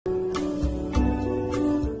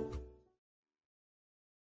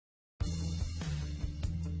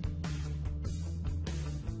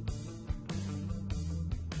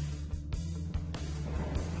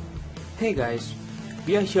Hey guys,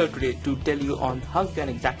 we are here today to tell you on how you can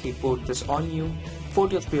exactly port this all new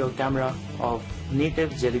photos per camera of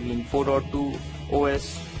native Jellybean 4.2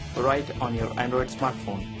 OS right on your Android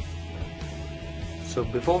smartphone. So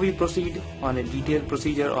before we proceed on a detailed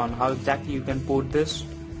procedure on how exactly you can port this,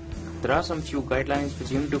 there are some few guidelines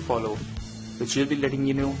which you need to follow, which we'll be letting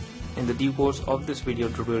you know in the due course of this video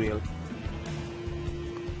tutorial.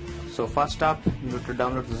 So first up, you need to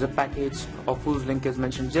download the zip package of whose link is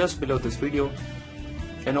mentioned just below this video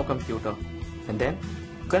in your computer, and then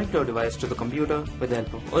connect your device to the computer with the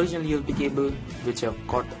help of original USB cable which you have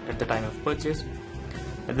got at the time of purchase,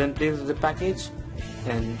 and then place the zip package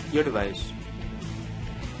in your device.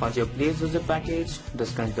 Once you have placed the zip package,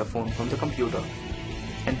 disconnect your phone from the computer,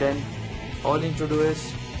 and then all you need to do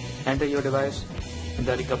is enter your device in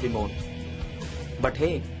the recovery mode. But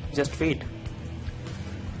hey, just wait.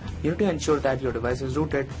 You need to ensure that your device is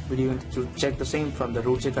rooted. We need to check the same from the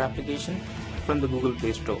root checker application from the Google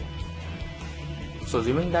Play Store. So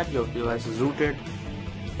assuming that your device is rooted,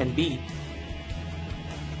 and B,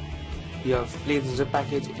 you have placed the zip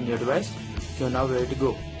package in your device, you are now ready to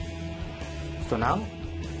go. So now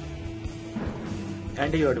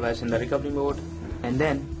enter your device in the recovery mode, and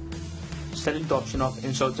then select the option of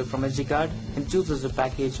install zip from SD card and choose the zip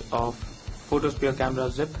package of photos per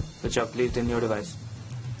camera zip which you have placed in your device.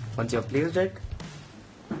 Once you have placed it,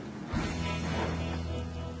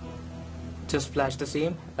 just flash the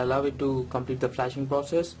same, allow it to complete the flashing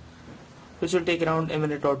process, which will take around a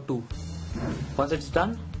minute or two. Once it's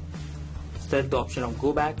done, select the option of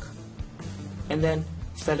go back, and then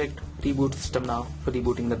select reboot system now for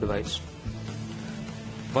rebooting the device.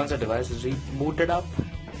 Once the device is rebooted up,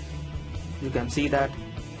 you can see that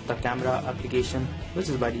the camera application, which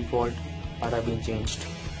is by default, might have been changed.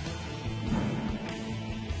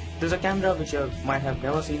 This is a camera which you might have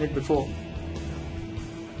never seen it before.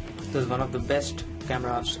 This is one of the best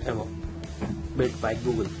cameras ever built by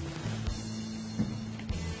Google.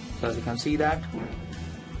 So as you can see that,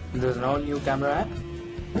 there is an all new camera app.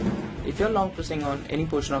 If you are long pressing on any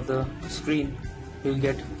portion of the screen, you will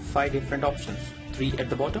get 5 different options, 3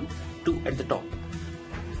 at the bottom, 2 at the top.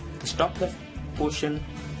 This top left portion,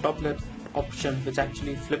 top left option, which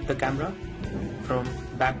actually flip the camera from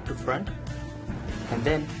back to front, and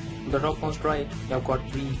then the topmost right, you have got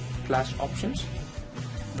 3 flash options,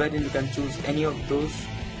 wherein you can choose any of those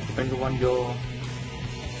depending upon your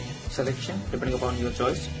selection, depending upon your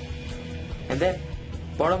choice. And then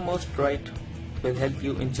bottommost right will help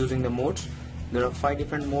you in choosing the modes. There are 5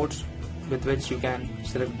 different modes with which you can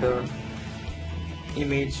select the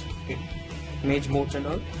image modes and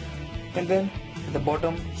all. And then at the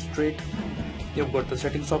bottom straight, you've got the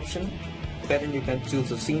settings option, wherein you can choose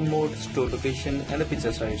the scene mode, store location, and the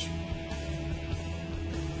picture size.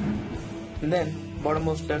 And then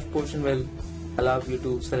bottommost left portion will allow you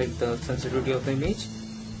to select the sensitivity of the image,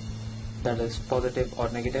 that is positive or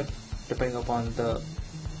negative depending upon the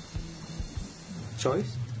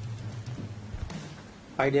choice.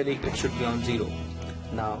 Ideally it should be on 0.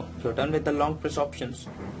 Now you're done with the long press options.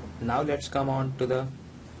 Now let's come on to the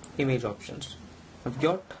image options. I've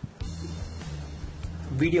got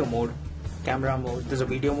video mode, camera mode. There's a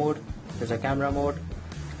video mode, there's a camera mode,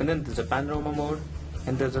 and then there's a panorama mode,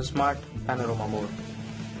 and there's a smart panorama mode.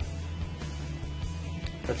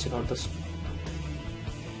 Let's check out this.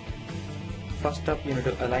 First up, you need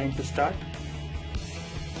to align to start.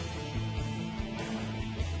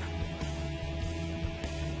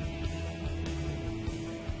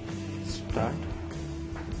 Start.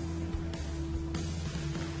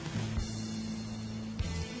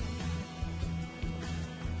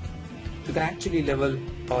 You can actually level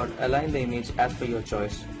or align the image as per your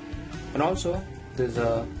choice. And also there's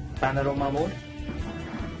a panorama mode,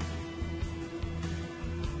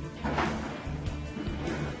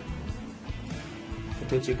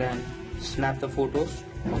 with which you can snap the photos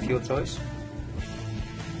of your choice.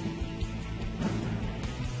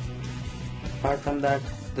 Apart from that,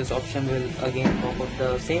 this option will again pop up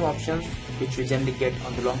the same options which we generally get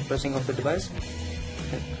on the long pressing of the device.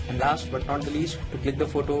 And last but not the least, to click the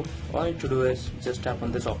photo, all you need to do is just tap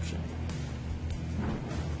on this option.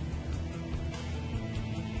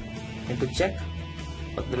 And to check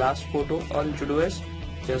the last photo, all you need to do is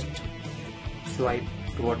just swipe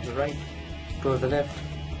towards the right, towards the left.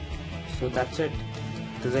 So that's it.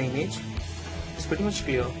 This is the image. It's pretty much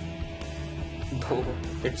clear, though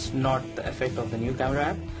it's not the effect of the new camera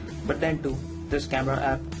app, but then too, this camera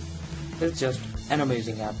app is just an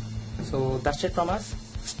amazing app. So that's it from us.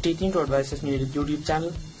 Stay tuned to Advices Needed YouTube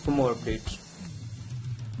channel for more updates.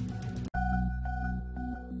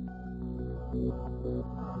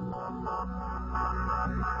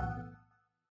 Thank you.